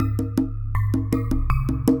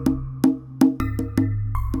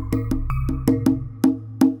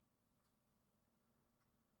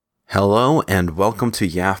Hello and welcome to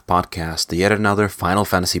YAF Podcast, yet another Final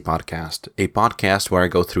Fantasy podcast, a podcast where I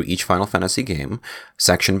go through each Final Fantasy game,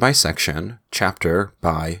 section by section, chapter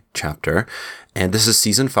by chapter, and this is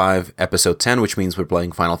Season 5, Episode 10, which means we're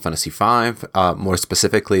playing Final Fantasy V, more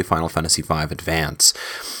specifically Final Fantasy V Advance.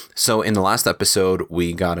 So in the last episode,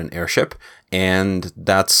 we got an airship, and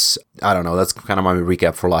that's kind of my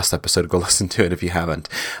recap for last episode. Go listen to it if you haven't.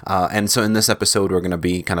 And so in this episode, we're going to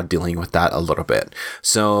be kind of dealing with that a little bit.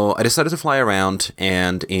 So I decided to fly around,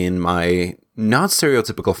 and in my not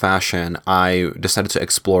stereotypical fashion, I decided to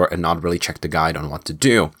explore and not really check the guide on what to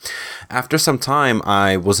do. After some time,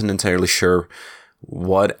 I wasn't entirely sure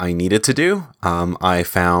what I needed to do. I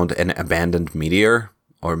found an abandoned meteor.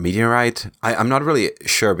 Or meteorite. I'm not really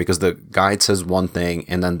sure because the guide says one thing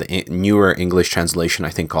and then the newer English translation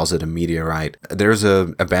I think calls it a meteorite. There's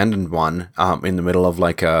a abandoned one in the middle of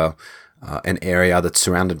like an area that's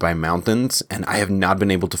surrounded by mountains, and I have not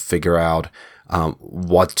been able to figure out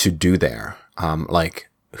what to do there.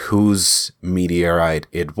 Like whose meteorite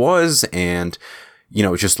it was, and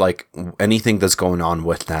just like anything that's going on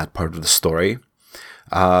with that part of the story.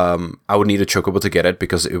 I would need a chocobo to get it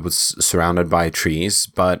because it was surrounded by trees.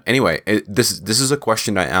 But anyway, this is a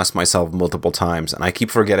question I asked myself multiple times, and I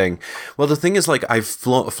keep forgetting. Well, the thing is, like, I've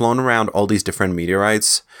flown around all these different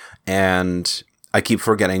meteorites, and I keep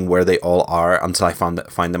forgetting where they all are until I find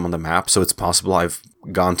them on the map. So it's possible I've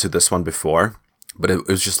gone to this one before, but it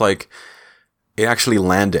was just like it actually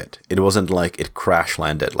landed. It wasn't like it crash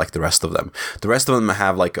landed like the rest of them. The rest of them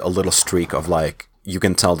have like a little streak of like, you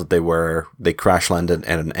can tell that they crash landed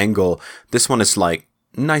at an angle. This one is like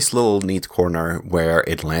nice little neat corner where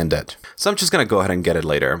it landed. So I'm just going to go ahead and get it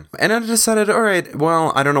later. And I decided, all right,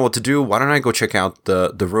 well, I don't know what to do. Why don't I go check out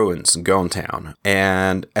the ruins in Gone Town?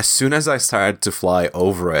 And as soon as I started to fly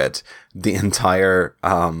over it, the entire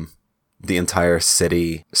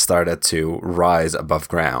city started to rise above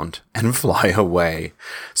ground and fly away.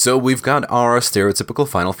 So we've got our stereotypical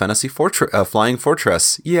Final Fantasy flying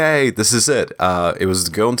fortress. Yay, this is it. It was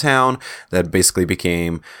Gone Town that basically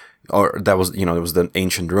became, or that was, it was the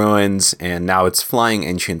ancient ruins, and now it's flying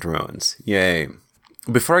ancient ruins. Yay.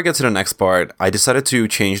 Before I get to the next part, I decided to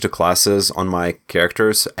change the classes on my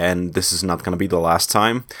characters, and this is not going to be the last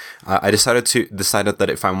time. I decided that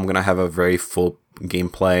if I'm going to have a very full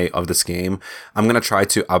gameplay of this game, I'm going to try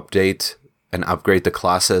to update and upgrade the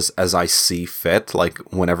classes as I see fit, like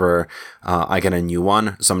whenever I get a new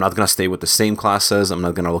one. So I'm not going to stay with the same classes. I'm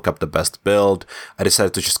not going to look up the best build. I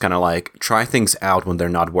decided to just kind of like try things out when they're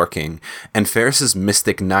not working. And Faris'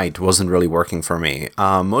 Mystic Knight wasn't really working for me.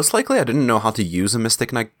 Most likely I didn't know how to use a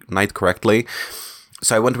Mystic Knight correctly.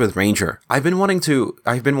 So I went with Ranger. I've been wanting to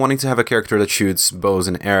have a character that shoots bows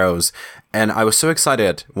and arrows, and I was so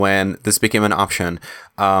excited when this became an option.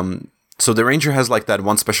 So the Ranger has like that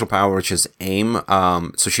one special power, which is aim.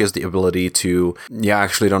 So she has the ability to, I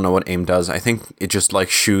actually don't know what aim does. I think it just like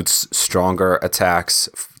shoots stronger attacks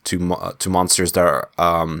to monsters that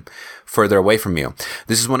are further away from you.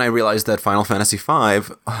 This is when I realized that Final Fantasy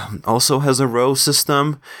V also has a row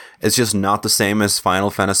system. It's just not the same as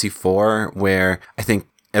Final Fantasy IV, where I think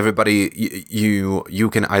everybody, you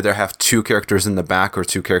can either have two characters in the back or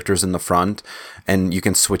two characters in the front, and you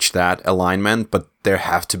can switch that alignment, but there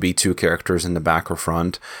have to be two characters in the back or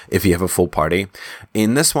front if you have a full party.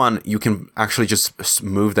 In this one, you can actually just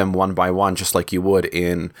move them one by one, just like you would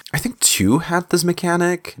in, I think 2 had this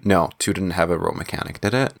mechanic. No, 2 didn't have a row mechanic,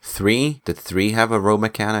 did it? 3? Did 3 have a row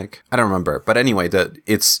mechanic? I don't remember. But anyway,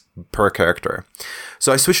 it's per character.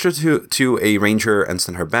 So I switched her to a Ranger and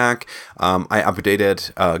sent her back. I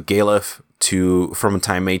updated Galef from a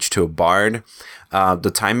Time Mage to a Bard.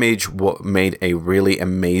 The Time Mage made a really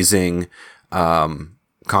amazing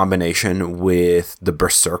combination with the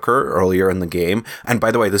Berserker earlier in the game. And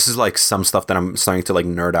by the way, this is like some stuff that I'm starting to like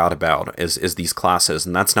nerd out about is these classes,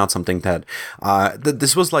 and that's not something that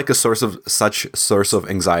this was like a source of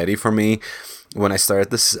anxiety for me when I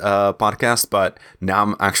started this podcast, but now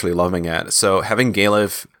I'm actually loving it. So having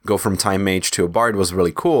Galef go from Time Mage to a Bard was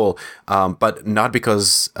really cool, but not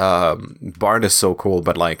because Bard is so cool,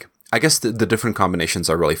 but like I guess the different combinations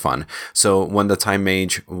are really fun. So when the Time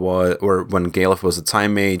Mage when Galef was a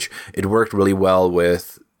Time Mage, it worked really well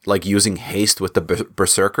with like using haste with the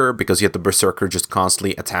Berserker, because you had the Berserker just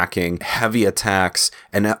constantly attacking heavy attacks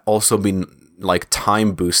and also being like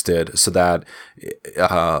time boosted so that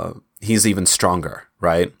he's even stronger,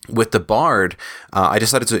 right? With the Bard, I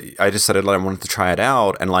decided that I wanted to try it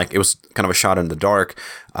out, and like it was kind of a shot in the dark,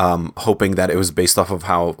 hoping that it was based off of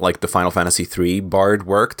how like the Final Fantasy III Bard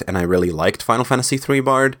worked, and I really liked Final Fantasy III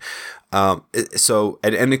Bard. And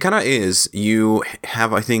it kind of is. You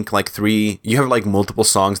have, I think, you have like multiple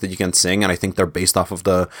songs that you can sing, and I think they're based off of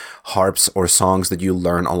the harps or songs that you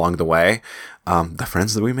learn along the way. The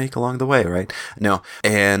friends that we make along the way, right? No.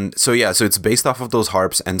 And so, yeah, so it's based off of those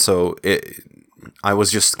harps. And so I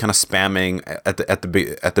was just kind of spamming at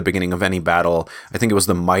the beginning of any battle. I think it was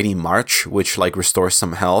the Mighty March, which like restores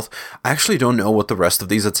some health. I actually don't know what the rest of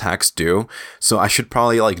these attacks do, so I should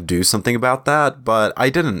probably like do something about that, but I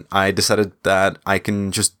didn't. I decided that I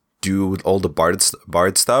can just do all the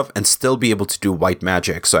bard stuff and still be able to do white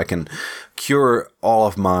magic, so I can cure all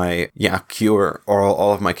of my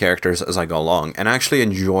characters as I go along. And I actually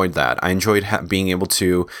enjoyed that. I enjoyed being able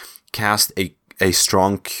to cast a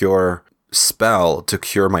strong cure spell to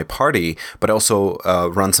cure my party, but also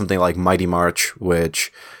run something like Mighty March,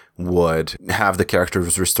 which would have the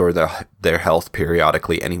characters restore their health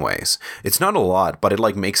periodically anyways. It's not a lot, but it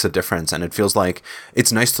like makes a difference, and it feels like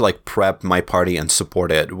it's nice to like prep my party and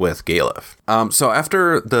support it with Galef. So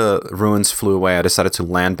after the ruins flew away, I decided to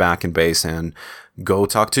land back in base and go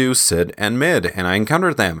talk to Cid and Mid, and I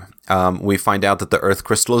encountered them. We find out that the Earth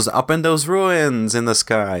Crystal is up in those ruins in the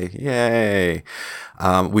sky. Yay!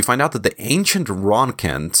 We find out that the ancient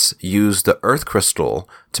Ronkents used the Earth Crystal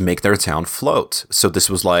to make their town float. So this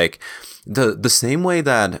was like the same way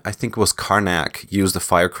that I think it was Karnak used the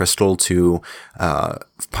Fire Crystal to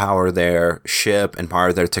power their ship and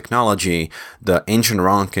power their technology. The ancient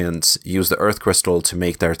Ronkents used the Earth Crystal to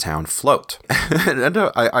make their town float. And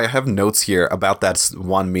I have notes here about that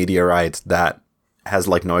one meteorite that has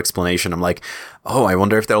like no explanation. I'm like, oh, I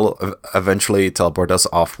wonder if they'll eventually teleport us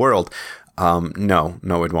off-world. No,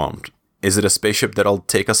 it won't. Is it a spaceship that'll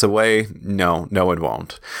take us away? No, it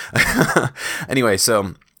won't. Anyway,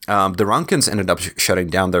 so the Ronkins ended up shutting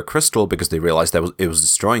down their crystal because they realized that it was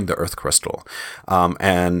destroying the Earth Crystal.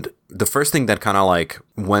 And the first thing that kind of like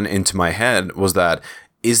went into my head was that,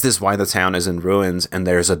 is this why the town is in ruins and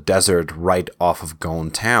there's a desert right off of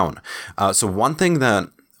Gone Town? So one thing that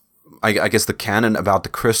I guess the canon about the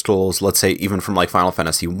crystals, let's say even from like Final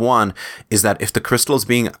Fantasy 1, is that if the crystal is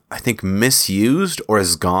being, I think, misused or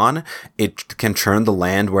is gone, it can turn the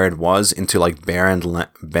land where it was into like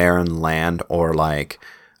barren land or like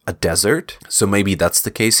a desert. So maybe that's the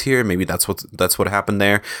case here. Maybe that's what happened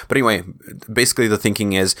there. But anyway, basically the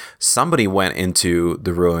thinking is somebody went into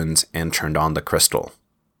the ruins and turned on the crystal.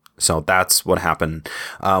 So that's what happened.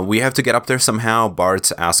 We have to get up there somehow.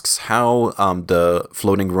 Bartz asks how the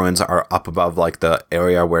floating ruins are up above like the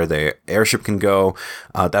area where the airship can go.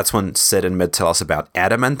 That's when Cid and Mid tell us about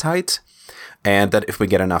adamantite, and that if we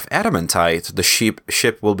get enough adamantite, the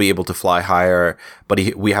ship will be able to fly higher, but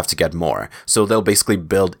we have to get more. So they'll basically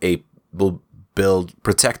build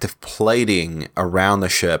protective plating around the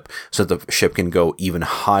ship so the ship can go even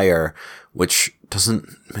higher, which doesn't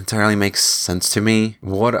entirely make sense to me.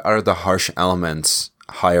 What are the harsh elements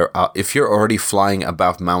higher up if you're already flying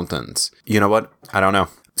above mountains? You know what? I don't know.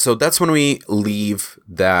 So that's when we leave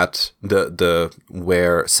that the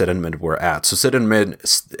where Cid and Mid were at. So Cid and Mid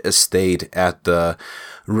stayed at the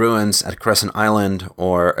ruins at Crescent Island,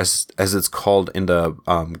 or as it's called in the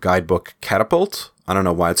guidebook, Catapult. I don't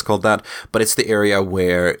know why it's called that, but it's the area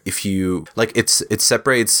where if you like, it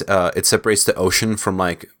separates the ocean from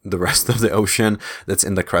like the rest of the ocean that's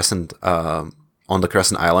in the Crescent on the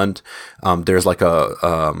Crescent Island. There's like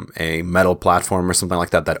a metal platform or something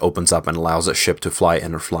like that opens up and allows a ship to fly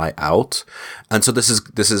in or fly out. And so this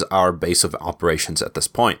is our base of operations at this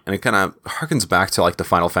point, and it kind of harkens back to like the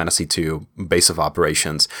Final Fantasy II base of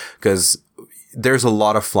operations, because there's a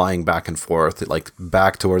lot of flying back and forth, like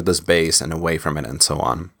back toward this base and away from it and so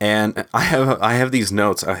on. And I have these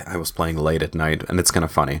notes. I was playing late at night and it's kind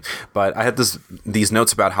of funny, but I had these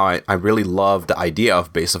notes about how I really love the idea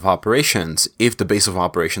of base of operations if the base of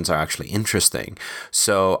operations are actually interesting.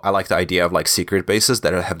 So I like the idea of like secret bases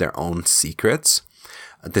that have their own secrets.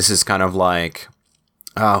 This is kind of like,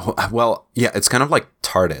 it's kind of like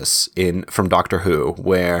TARDIS from Doctor Who,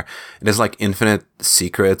 where it is like infinite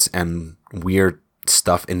secrets and weird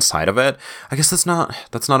stuff inside of it. I guess that's not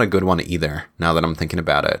a good one either, now that I'm thinking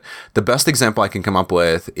about it. The best example I can come up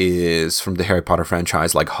with is from the Harry Potter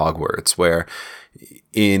franchise, like Hogwarts, where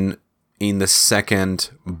in the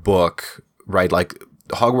second book, right, like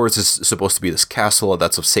Hogwarts is supposed to be this castle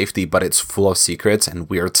that's of safety, but it's full of secrets and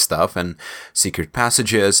weird stuff and secret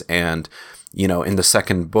passages. And you know, in the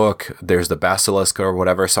second book, there's the basilisk or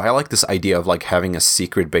whatever. So I like this idea of like having a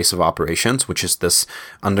secret base of operations, which is this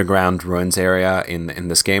underground ruins area in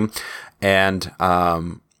this game. And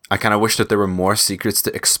I kind of wish that there were more secrets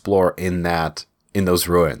to explore in those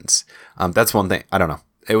ruins. That's one thing. I don't know.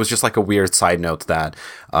 it was just like a weird side note that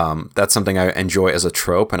that's something I enjoy as a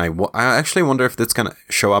trope, and I actually wonder if that's gonna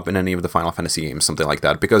show up in any of the Final Fantasy games, something like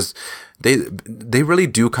that, because they really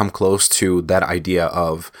do come close to that idea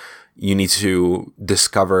of you need to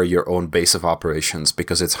discover your own base of operations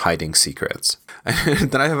because it's hiding secrets.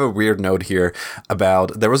 And then I have a weird note here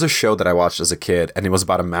about, there was a show that I watched as a kid, and it was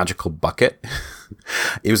about a magical bucket.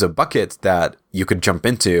 It was a bucket that you could jump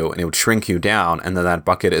into and it would shrink you down, and then that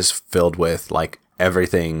bucket is filled with like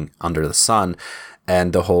everything under the sun.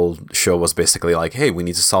 And the whole show was basically like, hey, we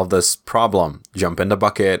need to solve this problem. Jump in the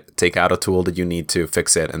bucket, take out a tool that you need to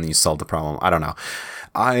fix it, and then you solve the problem. I don't know.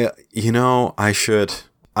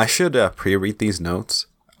 I should pre-read these notes.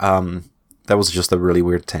 That was just a really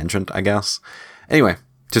weird tangent, I guess. Anyway,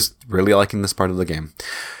 just really liking this part of the game.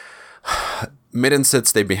 Mid and Sid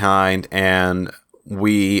stay behind, and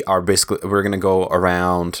we're going to go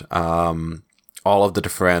around all of the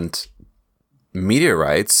different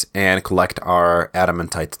meteorites and collect our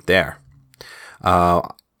adamantite there.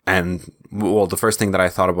 And the first thing that I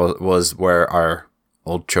thought about was where our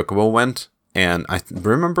old chocobo went. And I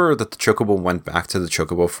remember that the chocobo went back to the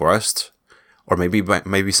chocobo forest, or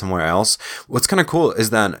maybe somewhere else. What's kind of cool is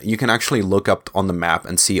that you can actually look up on the map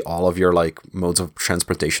and see all of your like modes of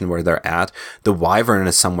transportation where they're at. The Wyvern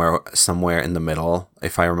is somewhere in the middle,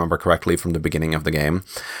 if I remember correctly from the beginning of the game.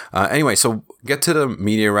 Anyway, so get to the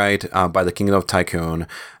meteorite by the Kingdom of Tycoon,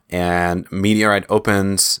 and meteorite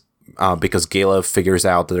opens because Galuf figures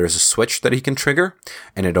out that there's a switch that he can trigger,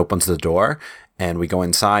 and it opens the door. And we go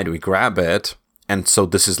inside, we grab it, and so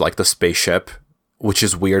this is like the spaceship, which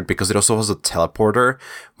is weird because it also has a teleporter.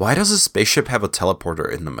 Why does a spaceship have a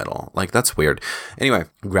teleporter in the middle? Like, that's weird. Anyway,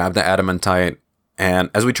 grab the adamantite, and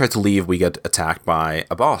as we try to leave, we get attacked by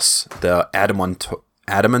a boss. The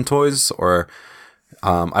adamantoise, or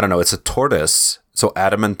I don't know, it's a tortoise. So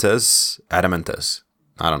adamantus, I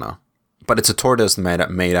don't know. But it's a tortoise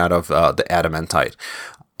made out of the adamantite.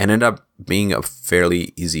 And ended up being a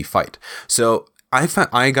fairly easy fight. So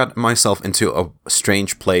I got myself into a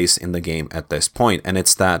strange place in the game at this point, and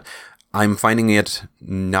it's that I'm finding it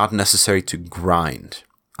not necessary to grind.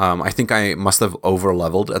 I think I must have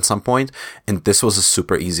over-leveled at some point, and this was a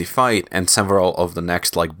super easy fight, and several of the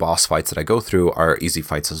next like boss fights that I go through are easy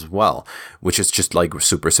fights as well, which is just like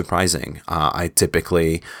super surprising.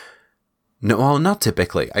 No, well, not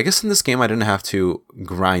typically. I guess in this game I didn't have to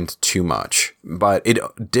grind too much, but it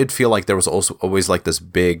did feel like there was also always like this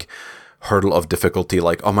big hurdle of difficulty,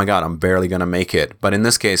 like, oh my god, I'm barely gonna make it. But in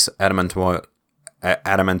this case, Adamantus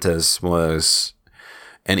was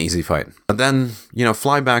an easy fight. But then,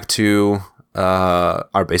 fly back to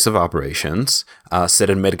our base of operations. Sid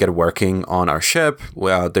and Mid get working on our ship.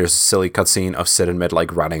 There's a silly cutscene of Sid and Mid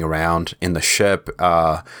like running around in the ship,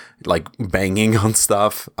 like banging on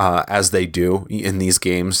stuff, as they do in these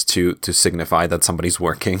games to signify that somebody's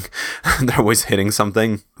working. They're always hitting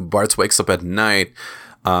something. Bartz wakes up at night,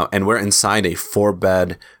 and we're inside a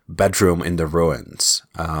 4-bed bedroom in the ruins.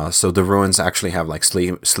 So the ruins actually have like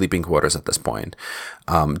sleeping quarters at this point.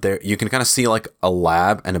 There you can kind of see like a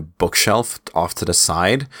lab and a bookshelf off to the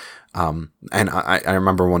side. And I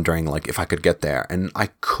remember wondering like if I could get there, and I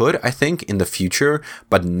could, I think, in the future,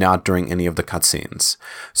 but not during any of the cutscenes.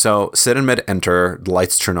 So Sid and Mid enter, the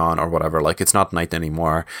lights turn on or whatever, like it's not night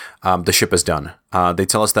anymore. The ship is done. They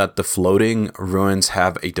tell us that the floating ruins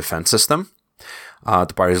have a defense system.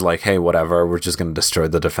 The party's like, hey, whatever, we're just going to destroy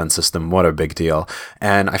the defense system. What a big deal.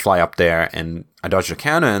 And I fly up there and I dodge the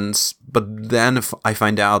cannons, but then I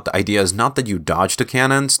find out the idea is not that you dodge the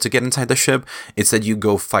cannons to get inside the ship, it's that you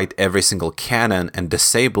go fight every single cannon and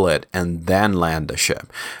disable it and then land the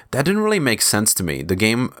ship. That didn't really make sense to me. The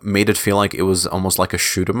game made it feel like it was almost like a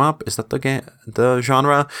shoot 'em up. Is that the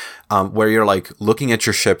genre? Where you're like looking at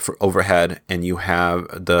your ship overhead and you have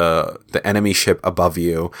the enemy ship above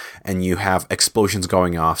you and you have explosions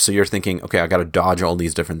going off. So you're thinking, okay, I got to dodge all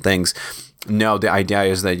these different things. No, the idea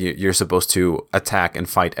is that you're supposed to attack and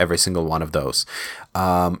fight every single one of those.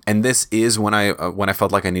 And this is when I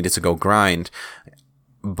felt like I needed to go grind.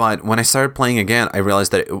 But when I started playing again, I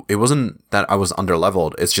realized that it wasn't that I was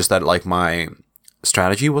underleveled. It's just that like my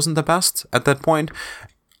strategy wasn't the best at that point.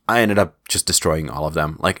 I ended up just destroying all of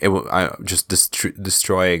them. Like I just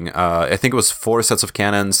destroying. I think it was 4 sets of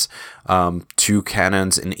cannons, 2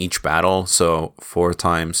 cannons in each battle. So 4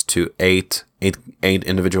 times 2, 8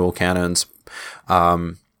 individual cannons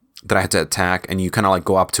that I had to attack. And you kind of like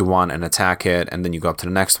go up to one and attack it, and then you go up to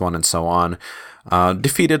the next one and so on.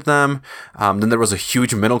 Defeated them. Then there was a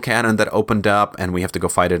huge middle cannon that opened up, and we have to go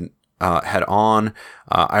fight it head on.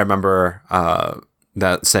 I remember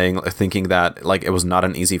thinking that like it was not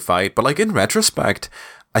an easy fight, but like in retrospect,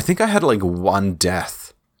 I think I had like 1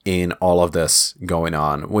 death in all of this going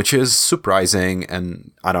on, which is surprising.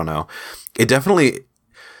 And I don't know. It definitely,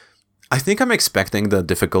 I think I'm expecting the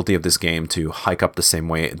difficulty of this game to hike up the same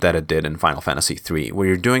way that it did in Final Fantasy III, where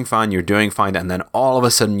you're doing fine, and then all of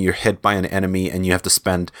a sudden you're hit by an enemy and you have to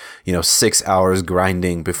spend, 6 hours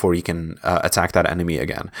grinding before you can attack that enemy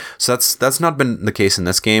again. So that's not been the case in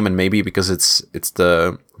this game, and maybe because it's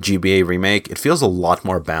the GBA remake, it feels a lot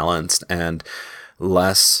more balanced and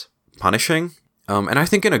less punishing, and I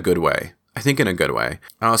think in a good way.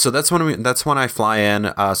 So that's when I fly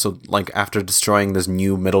in. So like after destroying this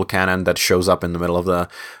new middle cannon that shows up in the middle of the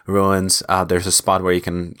ruins, there's a spot where you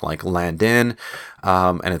can like land in,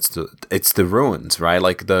 and it's the ruins, right?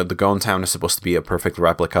 Like the Goan town is supposed to be a perfect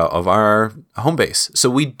replica of our home base. So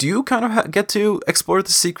we do kind of get to explore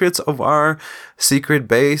the secrets of our secret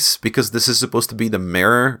base, because this is supposed to be the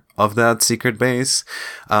mirror of that secret base,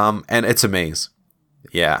 and it's a maze.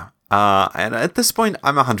 Yeah. And at this point,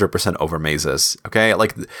 I'm 100% over mazes, okay?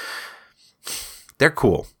 Like, they're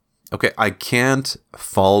cool, okay? I can't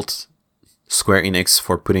fault Square Enix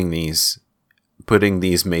for putting these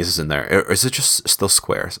mazes in there. Or is it just still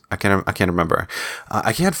squares? I can't remember.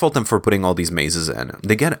 I can't fault them for putting all these mazes in.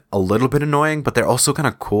 They get a little bit annoying, but they're also kind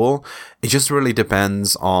of cool. It just really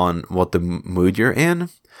depends on what the mood you're in.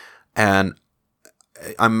 And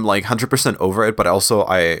I'm like 100% over it, but also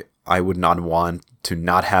I would not want to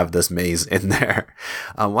not have this maze in there.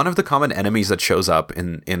 One of the common enemies that shows up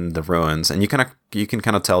in the ruins, and you can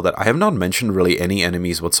kind of tell that I have not mentioned really any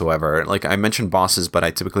enemies whatsoever. Like I mentioned bosses, but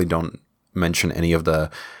I typically don't mention any of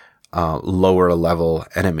the lower level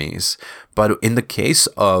enemies. But in the case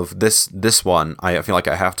of this one, I feel like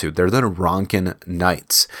I have to. They're the Ronkin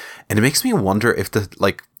Knights, and it makes me wonder if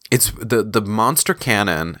it's the monster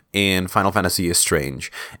canon in Final Fantasy is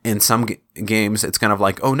strange. In some games, it's kind of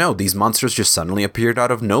like, oh no, these monsters just suddenly appeared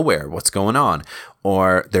out of nowhere. What's going on?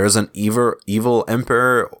 Or there's an evil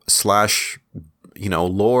emperor / lord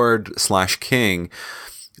 / king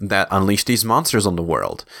that unleashed these monsters on the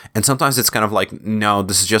world. And sometimes it's kind of like, no,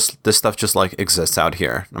 this stuff just like exists out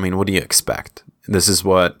here. I mean, what do you expect? This is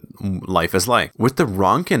what life is like. With the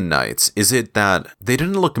Ronkin Knights, is it that they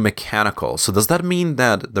didn't look mechanical? So does that mean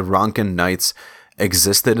that the Ronkin Knights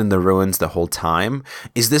existed in the ruins the whole time?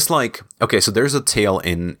 Is this like, okay, so there's a tale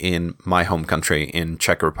in my home country, in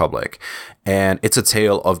Czech Republic, and it's a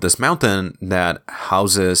tale of this mountain that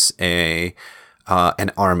houses an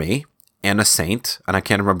army and a saint, and I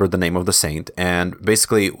can't remember the name of the saint. And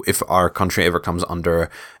basically, if our country ever comes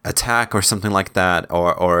under attack or something like that,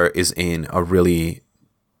 or is in a really,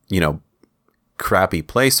 crappy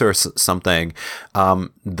place or something,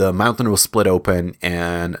 the mountain will split open,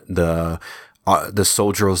 and the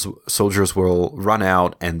soldiers will run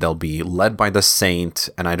out, and they'll be led by the saint.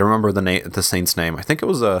 And I don't remember the saint's name. I think it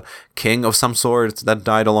was a king of some sort that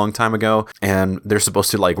died a long time ago. And they're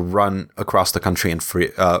supposed to like run across the country and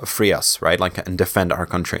free us, right? Like, and defend our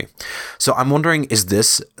country. So I'm wondering, is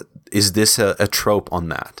this a trope on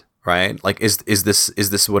that? Right? Like, is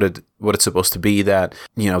this what it's supposed to be, that,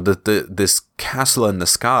 this castle in the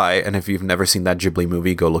sky, and if you've never seen that Ghibli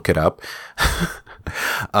movie, go look it up.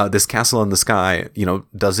 This castle in the sky,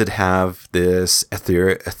 does it have this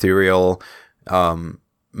ethereal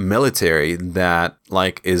military that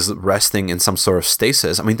like is resting in some sort of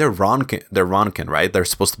stasis? I mean, they're Ronkin, right? They're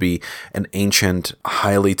supposed to be an ancient,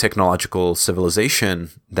 highly technological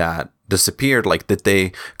civilization that disappeared. Like, did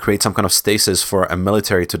they create some kind of stasis for a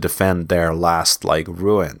military to defend their last like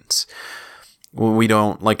ruins? We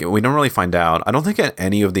don't really find out. I don't think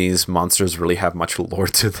any of these monsters really have much lore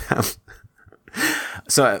to them.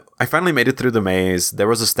 So I finally made it through the maze. There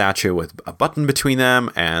was a statue with a button between them,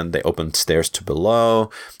 and they opened stairs to below.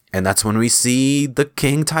 And that's when we see the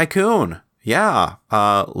King Tycoon. Yeah,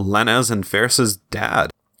 Lena's and Ferris's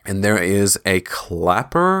dad. And there is a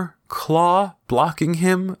Clapper Claw blocking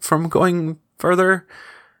him from going further,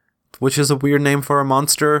 which is a weird name for a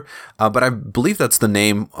monster. But I believe that's the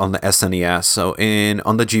name on the SNES. So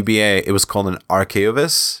on the GBA, it was called an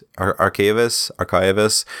Archaeovis.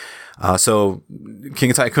 So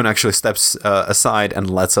King Tycoon actually steps aside and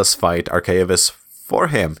lets us fight Archaeovis for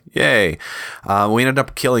him. Yay. We ended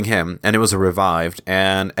up killing him, and it was revived.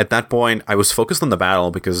 And at that point, I was focused on the battle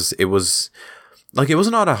because it was Like, it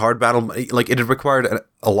was not a hard battle. Like, it required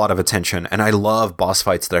a lot of attention, and I love boss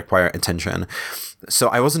fights that require attention. So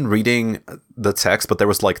I wasn't reading the text, but there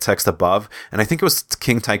was like text above, and I think it was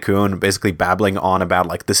King Tycoon basically babbling on about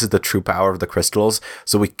like, this is the true power of the crystals.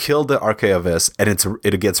 So we killed the Archaeovis, and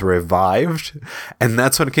it gets revived, and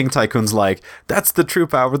that's when King Tycoon's like, that's the true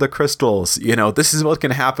power of the crystals. You know, this is what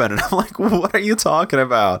can happen. And I'm like, what are you talking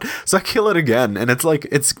about? So I kill it again, and it's like,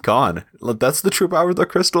 it's gone. That's the true power of the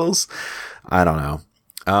crystals. I don't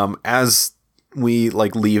know. As we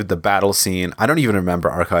like leave the battle scene, I don't even remember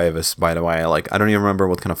Archaeovis, by the way. Like, I don't even remember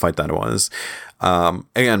what kind of fight that was.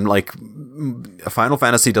 Again, like, Final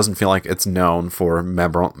Fantasy doesn't feel like it's known for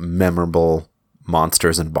memorable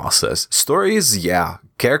monsters and bosses. Stories, yeah.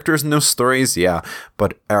 Characters, no stories, yeah.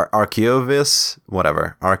 But Archaeovis,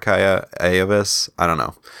 whatever. Archaeovis, I don't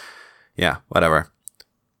know. Yeah, whatever.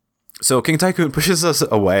 So King Tycoon pushes us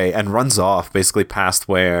away and runs off, basically past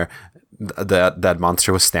where that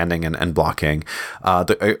monster was standing and blocking.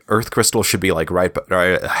 The earth crystal should be like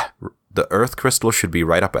the earth crystal should be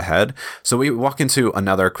right up ahead. So we walk into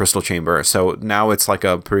another crystal chamber. So now it's like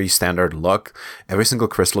a pretty standard look. Every single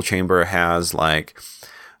crystal chamber has like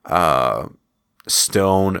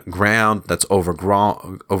stone ground that's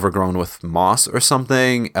overgrown with moss or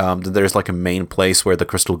something. There's like a main place where the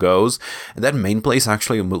crystal goes, and that main place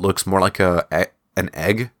actually looks more like an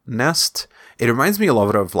egg nest. It reminds me a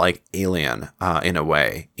lot of like Alien in a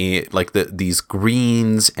way. Like these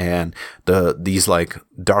greens and these like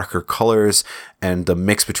darker colors and the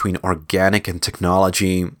mix between organic and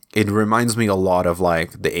technology. It reminds me a lot of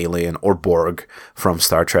like the Alien or Borg from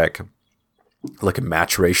Star Trek. Like a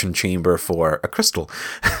maturation chamber for a crystal.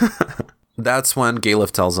 That's when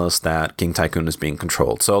Galuf tells us that King Tycoon is being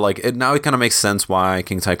controlled. So like now it kind of makes sense why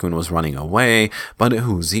King Tycoon was running away, but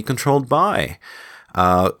who's he controlled by?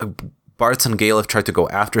 Bartz and Galuf tried to go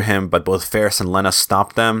after him, but both Faris and Lena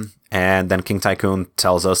stopped them. And then King Tycoon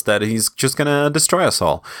tells us that he's just gonna destroy us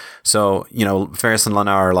all. So, you know, Faris and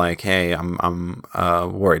Lena are like, hey, I'm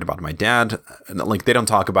worried about my dad. Like, they don't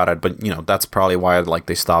talk about it, but, you know, that's probably why, like,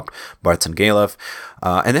 they stopped Bartz and Galuf.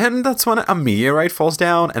 And then that's when a meteorite falls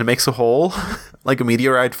down and makes a hole. Like, a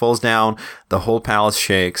meteorite falls down, the whole palace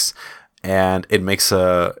shakes, and it makes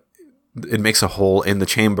a hole in the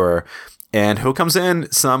chamber. And who comes in?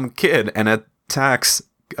 Some kid, and attacks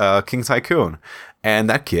King Tycoon. And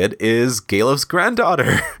that kid is Galuf's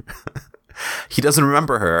granddaughter. He doesn't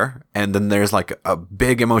remember her. And then there's like a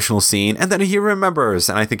big emotional scene. And then he remembers.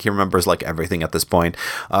 And I think he remembers like everything at this point.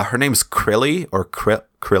 Her name's Krilly or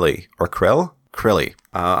Krilly or Krill? Krilly.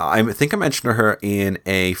 I think I mentioned her in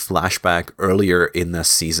a flashback earlier in this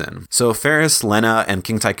season. So Faris, Lena, and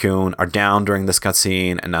King Tycoon are down during this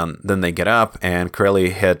cutscene. And then they get up and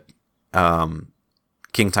Krilly hit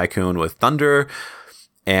King Tycoon with thunder.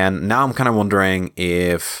 And now I'm kind of wondering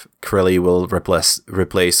if Krilly will replace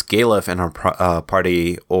Galuf in her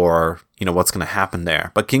party, or, you know, what's going to happen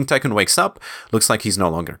there. But King Tycoon wakes up, looks like he's no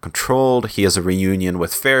longer controlled. He has a reunion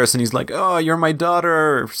with Faris, and he's like, oh, you're my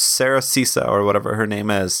daughter, Sarah Sisa, or whatever her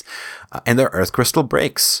name is. And their earth crystal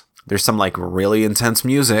breaks. There's some like really intense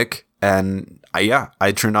music, and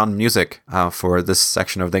I turned on music for this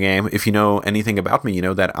section of the game. If you know anything about me, you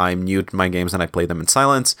know that I mute my games and I play them in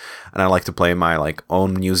silence, and I like to play my like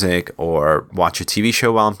own music or watch a TV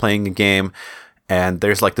show while I'm playing a game. And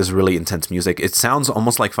there's like this really intense music. It sounds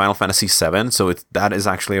almost like Final Fantasy VII, so that is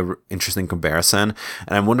actually an interesting comparison.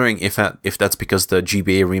 And I'm wondering if that's because the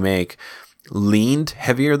GBA remake leaned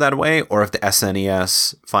heavier that way, or if the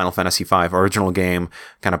SNES Final Fantasy V original game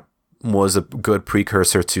kind of was a good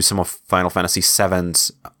precursor to some of Final Fantasy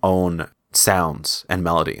VII's own sounds and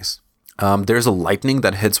melodies. There's a lightning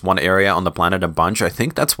that hits one area on the planet a bunch. I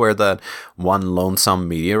think that's where that one lonesome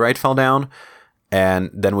meteorite fell down. And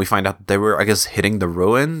then we find out they were, I guess, hitting the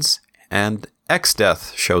ruins, and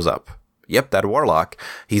Exdeath shows up. Yep, that warlock.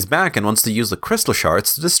 He's back and wants to use the crystal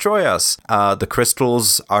shards to destroy us. The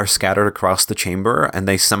crystals are scattered across the chamber, and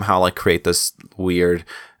they somehow like create this weird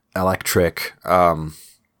electric,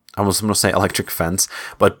 I was going to say electric fence,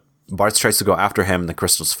 but Bartz tries to go after him, and the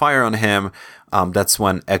crystals fire on him. That's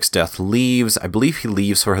when Exdeath leaves. I believe he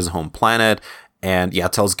leaves for his home planet, and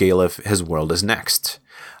tells Galuf his world is next.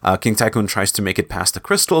 King Tycoon tries to make it past the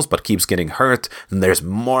crystals, but keeps getting hurt. And there's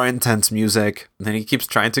more intense music. And then he keeps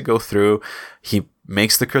trying to go through. He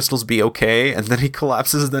makes the crystals be okay, and then he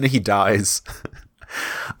collapses, and then he dies.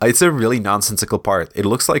 It's a really nonsensical part. It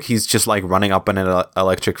looks like he's just like running up an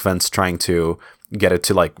electric fence trying to get it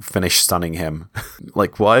to like finish stunning him.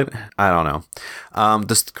 Like, what? I don't know.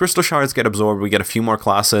 The crystal shards get absorbed. We get a few more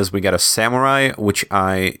classes. We get a samurai, which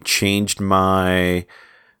I changed my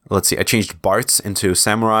let's see, I changed Bart's into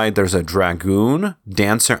Samurai. There's a Dragoon,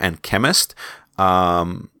 Dancer, and Chemist.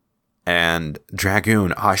 And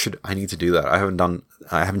Dragoon, I need to do that. I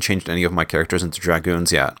haven't changed any of my characters into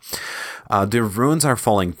Dragoons yet. The ruins are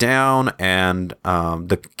falling down, and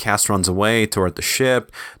the cast runs away toward the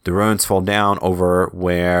ship. The ruins fall down over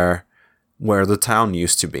where the town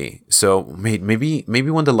used to be. So maybe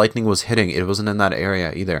when the lightning was hitting, it wasn't in that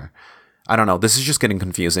area either. I don't know. This is just getting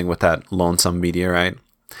confusing with that lonesome meteorite.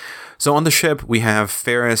 So on the ship, we have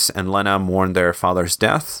Ferris and Lena mourn their father's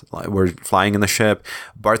death. We're flying in the ship.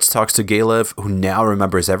 Bart talks to Galef, who now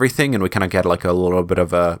remembers everything, and we kind of get like a little bit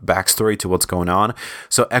of a backstory to what's going on.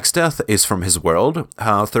 So Exdeath is from his world.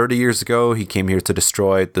 30 years ago, he came here to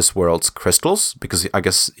destroy this world's crystals, because I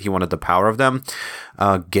guess he wanted the power of them.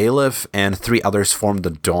 Galef and 3 others formed the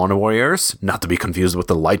Dawn Warriors, not to be confused with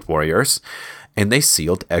the Light Warriors. And they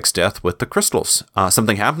sealed Exdeath with the crystals.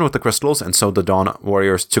 Something happened with the crystals, and so the Dawn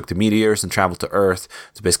Warriors took the meteors and traveled to Earth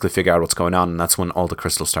to basically figure out what's going on, and that's when all the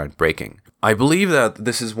crystals started breaking. I believe that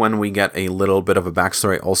this is when we get a little bit of a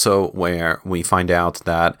backstory also, where we find out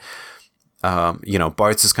that,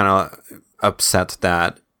 Bart's is kind of upset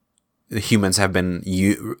that the humans have been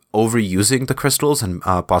overusing the crystals and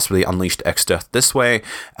possibly unleashed Exdeath this way,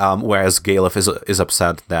 whereas Galef is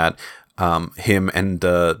upset that him and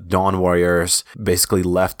the Dawn Warriors basically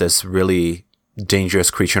left this really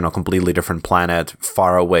dangerous creature on a completely different planet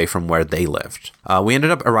far away from where they lived. We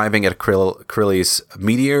ended up arriving at Krilli's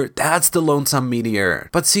meteor. That's the lonesome meteor.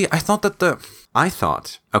 But see,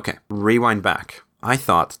 rewind back. I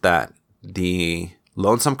thought that the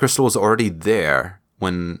lonesome crystal was already there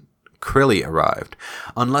when Krilli arrived,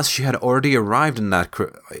 unless she had already arrived in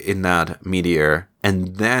that meteor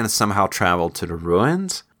and then somehow traveled to the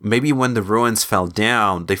ruins. Maybe when the ruins fell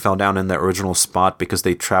down, they fell down in their original spot because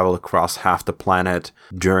they traveled across half the planet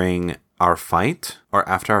during our fight or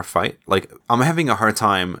after our fight. Like, I'm having a hard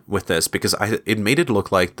time with this because it made it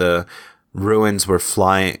look like the ruins were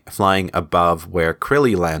flying above where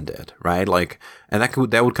Krilli landed, right? Like, and that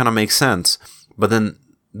would kind of make sense. But then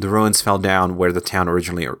the ruins fell down where the town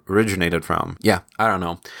originally originated from. Yeah, I don't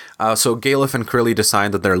know. So Galef and Krilli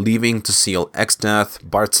decide that they're leaving to seal Exdeath.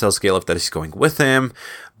 Bart tells Galef that he's going with him,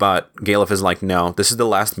 but Galef is like, no, this is the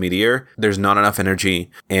last meteor. There's not enough energy.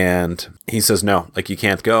 And he says, no, like, you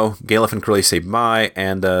can't go. Galef and Krilli say bye,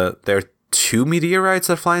 and there are 2 meteorites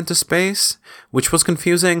that fly into space, which was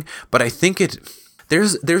confusing, but I think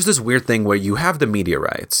there's this weird thing where you have the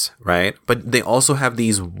meteorites, right? But they also have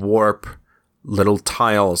these warp little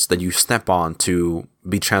tiles that you step on to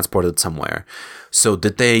be transported somewhere. So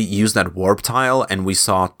did they use that warp tile and we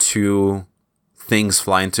saw 2 things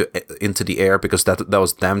fly into the air because that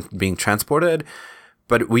was them being transported?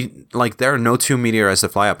 But there are no 2 meteorites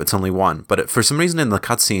that fly up. It's only 1. But for some reason in the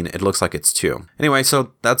cutscene, it looks like it's 2. Anyway,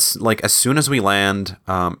 so that's like, as soon as we land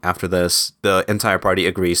after this, the entire party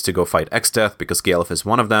agrees to go fight Exdeath because Galef is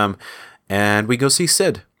one of them. And we go see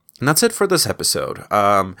Cid. And that's it for this episode.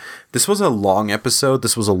 This was a long episode.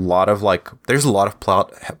 This was a lot of there's a lot of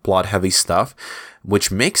plot heavy stuff,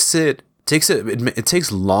 which makes it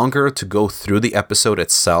takes longer to go through the episode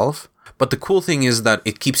itself. But the cool thing is that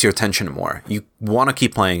it keeps your attention more. You want to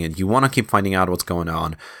keep playing it. You want to keep finding out what's going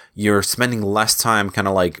on. You're spending less time kind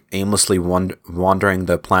of like aimlessly wandering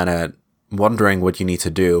the planet, wondering what you need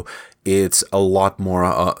to do. It's a lot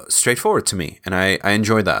more straightforward to me. And I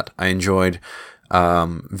enjoyed that. I enjoyed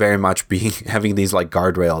very much having these like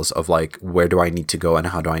guardrails of like, where do I need to go and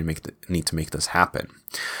how do I need to make this happen?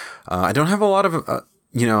 I don't have a lot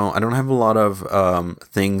of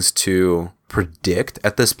things to predict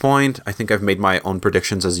at this point. I think I've made my own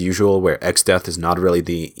predictions as usual, where Exdeath is not really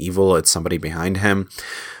the evil, it's somebody behind him.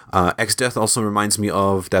 Exdeath also reminds me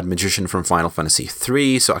of that magician from Final Fantasy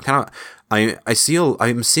III, so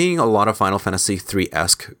I'm seeing a lot of Final Fantasy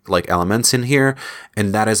III-esque like elements in here,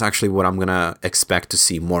 and that is actually what I'm gonna expect to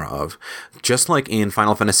see more of. Just like in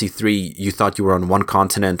Final Fantasy III, you thought you were on one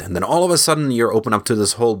continent, and then all of a sudden you're open up to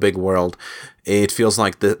this whole big world. It feels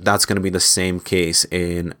like that's gonna be the same case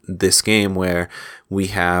in this game, where we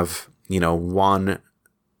have, one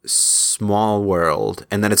small world,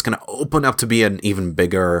 and then it's going to open up to be an even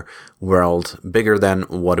bigger world, bigger than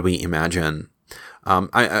what we imagine.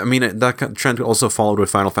 I mean, that trend also followed with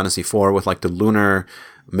Final Fantasy IV with like the lunar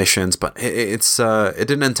missions, but it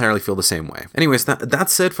didn't entirely feel the same way. Anyways,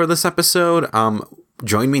 that's it for this episode.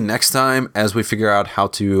 Join me next time as we figure out how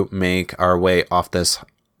to make our way off this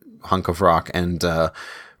hunk of rock and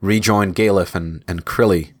rejoin Galef and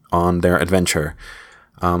Krilli on their adventure.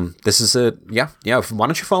 This is it. Yeah. Why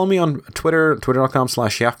don't you follow me on Twitter,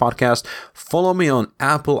 twitter.com/YAF-podcast. Follow me on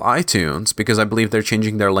Apple iTunes, because I believe they're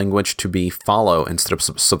changing their language to be follow instead of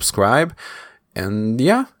subscribe. And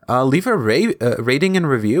yeah, leave a rating and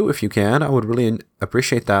review if you can. I would really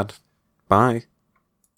appreciate that. Bye.